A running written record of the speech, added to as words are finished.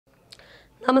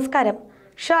നമസ്കാരം.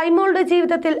 ഷൈമോളുടെ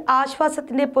ജീവിതത്തിൽ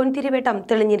ആശ്വാസത്തിന്റെ പൊൻതിരിവേട്ടം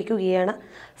തെളിഞ്ഞിരിക്കുകയാണ്.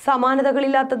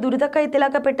 സമാനതകളില്ലാത്ത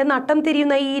ദുരിതക്കയത്തിലാക്കപ്പെട്ട് നട്ടം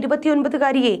തിരിയുന്ന ഈ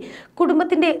 29-കാരിയെ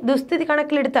കുടുംബത്തിന്റെ ദുസ്ഥിതി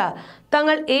കണക്കിലെടുത്ത്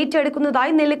തങ്ങൾ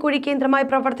ഏറ്റെടുക്കുന്നതായി നെല്ലിക്കുഴി കേന്ദ്രമായി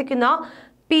പ്രവർത്തിക്കുന്ന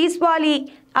പീസ് വാലി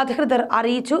അധികൃതർ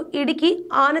അറിയിച്ചു. ഇടുക്കി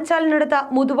ആനച്ചാലിനടുത്ത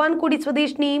മുതുവാൻകുടി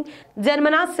സ്വദേശിനിയും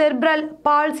ജന്മനാ സെർബ്രൽ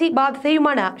പാൾസി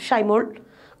ബാധിതയുമാണ് ഷൈമോൾ.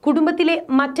 കുടുംബത്തിലെ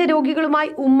മറ്റ് രോഗികളുമായി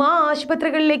ഉമ്മ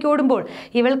ആശുപത്രികളിലേക്ക് ഓടുമ്പോൾ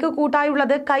ഇവൾക്ക്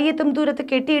കൂട്ടായുള്ളത് കയ്യെത്തും ദൂരത്ത്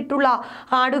കെട്ടിയിട്ടുള്ള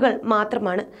ആടുകൾ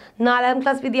മാത്രമാണ്. 4ാം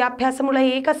ക്ലാസ് വിദ്യാഭ്യാസമുള്ള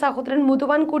ഏക സഹോദരൻ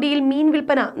മുതുവാൻകുടിയിൽ മീൻ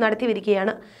വിൽപ്പന നടത്തി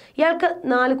വരികയാണ്. ഇയാൾക്ക്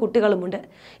 4 കുട്ടികളുമുണ്ട്.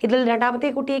 ഇതിൽ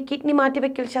 2ാമത്തെ കുട്ടിയെ കിഡ്നി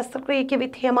മാറ്റിവെക്കൽ ശസ്ത്രക്രിയയ്ക്ക്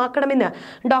വിധേയമാക്കണമെന്ന്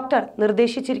ഡോക്ടർ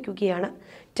നിർദ്ദേശിച്ചിരിക്കുകയാണ്.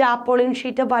 ടാപ്പോളിൻ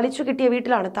ഷീറ്റ് വലിച്ചു കിട്ടിയ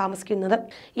വീട്ടിലാണ് താമസിക്കുന്നത്.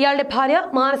 ഇയാളുടെ ഭാര്യ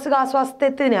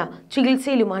മാനസികാസ്വാസ്ഥ്യത്തിന്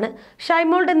ചികിത്സയിലുമാണ്.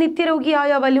 ഷൈമോളുടെ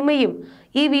നിത്യരോഗിയായ വല്ലുമ്മയും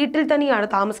ഈ വീട്ടിൽ തന്നെയാണ്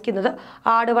താമസിക്കുന്നത്.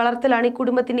 ആട് വളർത്തലാണ് ഈ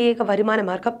കുടുംബത്തിന്റെ ഏക വരുമാന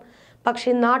മാർഗം. പക്ഷേ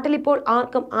നാട്ടിലിപ്പോൾ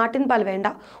ആർക്കും ആട്ടിൻപാൽ വേണ്ട.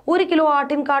 1 കിലോ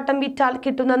ആട്ടിൻകാട്ടം വിറ്റാൽ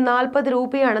കിട്ടുന്ന 40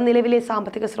 രൂപയാണ് നിലവിലെ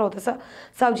സാമ്പത്തിക സ്രോതസ്.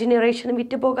 സൗജന്യ റേഷനും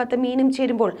വിറ്റുപോകാത്ത മീനും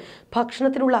ചേരുമ്പോൾ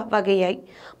ഭക്ഷണത്തിനുള്ള വകയായി.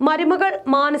 മരുമകൾ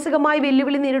മാനസികമായി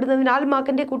വെല്ലുവിളി നേരിടുന്നതിനാൽ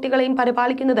മകന്റെ കുട്ടികളെയും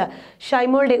പരിപാലിക്കുന്നത്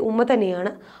ഷൈമോളുടെ ഉമ്മ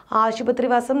തന്നെയാണ്.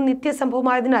 ആശുപത്രിവാസം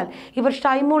നിത്യസംഭവമായതിനാൽ ഇവർ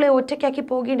ഷൈമോളെ ഒറ്റയ്ക്കാക്കി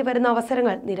പോകേണ്ടി വരുന്ന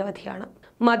അവസരങ്ങൾ നിരവധിയാണ്.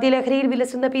 മദ്യലഹരിയിൽ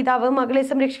വിലസുന്ന പിതാവ് മകളെ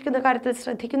സംരക്ഷിക്കുന്ന കാര്യത്തിൽ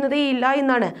ശ്രദ്ധിക്കുന്നതേയില്ല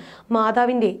എന്നാണ്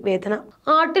മാതാവിന്റെ വേദന.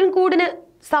 ആട്ടിൻകൂടിന്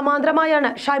സമാന്തരമായാണ്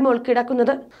ഷൈമോൾ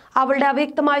കിടക്കുന്നത്. അവളുടെ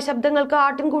അവ്യക്തമായ ശബ്ദങ്ങൾക്ക്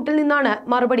ആട്ടിൻകൂട്ടിൽ നിന്നാണ്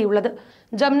മറുപടിയുള്ളത്.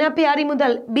 ജംന പ്യാരി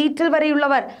മുതൽ ബീറ്റിൽ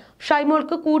വരെയുള്ളവർ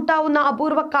ഷൈമോൾക്ക് കൂട്ടാവുന്ന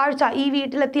അപൂർവ കാഴ്ച ഈ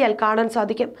വീട്ടിലെത്തിയാൽ കാണാൻ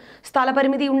സാധിക്കും.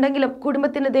 സ്ഥലപരിമിതി ഉണ്ടെങ്കിലും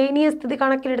കുടുംബത്തിന്റെ ദയനീയ സ്ഥിതി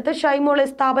കണക്കിലെടുത്ത് ഷൈമോളെ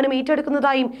സ്ഥാപനം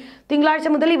ഏറ്റെടുക്കുന്നതായും തിങ്കളാഴ്ച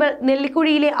മുതൽ ഇവൾ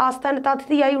നെല്ലിക്കുഴിയിലെ ആസ്ഥാനത്ത്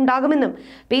അതിഥിയായി ഉണ്ടാകുമെന്നും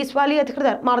പീസ് വാലി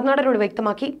അധികൃതർ മറുനാടനോട്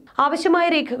വ്യക്തമാക്കി. ആവശ്യമായ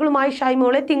രേഖകളുമായി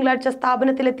ഷൈമോളെ തിങ്കളാഴ്ച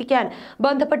സ്ഥാപനത്തിലെത്തിക്കാൻ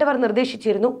ബന്ധപ്പെട്ടവർ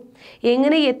നിർദ്ദേശിച്ചിരുന്നു.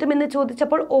 എങ്ങനെ എത്തുമെന്ന്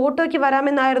ചോദിച്ചപ്പോൾ ഓട്ടോയ്ക്ക്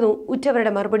വരാമെന്നായിരുന്നു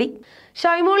ഉറ്റവരുടെ മറുപടി.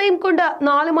 ഷൈമോളെയും കൊണ്ട്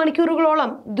 4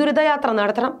 മണിക്കൂറുകളോളം ദുരിതയാത്ര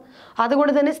നടത്തണം.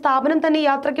 അതുകൊണ്ട് തന്നെ സ്ഥാപനം തന്നെ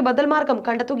യാത്രയ്ക്ക് ബദൽ മാർഗം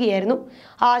കണ്ടെത്തുകയായിരുന്നു.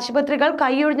 ആശുപത്രികൾ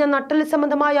കൈയൊഴിഞ്ഞ നട്ടല്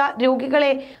സംബന്ധമായ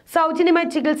രോഗികളെ സൗജന്യമായി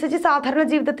ചികിത്സിച്ച് സാധാരണ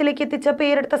ജീവിതത്തിലേക്ക് എത്തിച്ച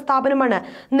പേരെടുത്ത സ്ഥാപനമാണ്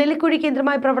നെല്ലിക്കുഴി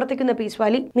കേന്ദ്രമായി പ്രവർത്തിക്കുന്ന പീസ്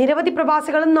വാലി. നിരവധി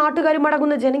പ്രവാസികളും നാട്ടുകാരും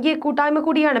അടങ്ങുന്ന ജനകീയ കൂട്ടായ്മ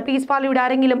കൂടിയാണ് പീസ് വാലിയുടെ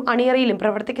ആരെങ്കിലും അണിയറയിലും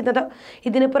പ്രവർത്തിക്കുന്നത്.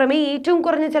 ഇതിനു പുറമെ ഏറ്റവും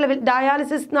കുറഞ്ഞ ചെലവിൽ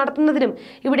ഡയാലിസിസ് നടത്തുന്നതിനും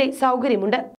ഇവിടെ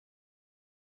സൗകര്യമുണ്ട്.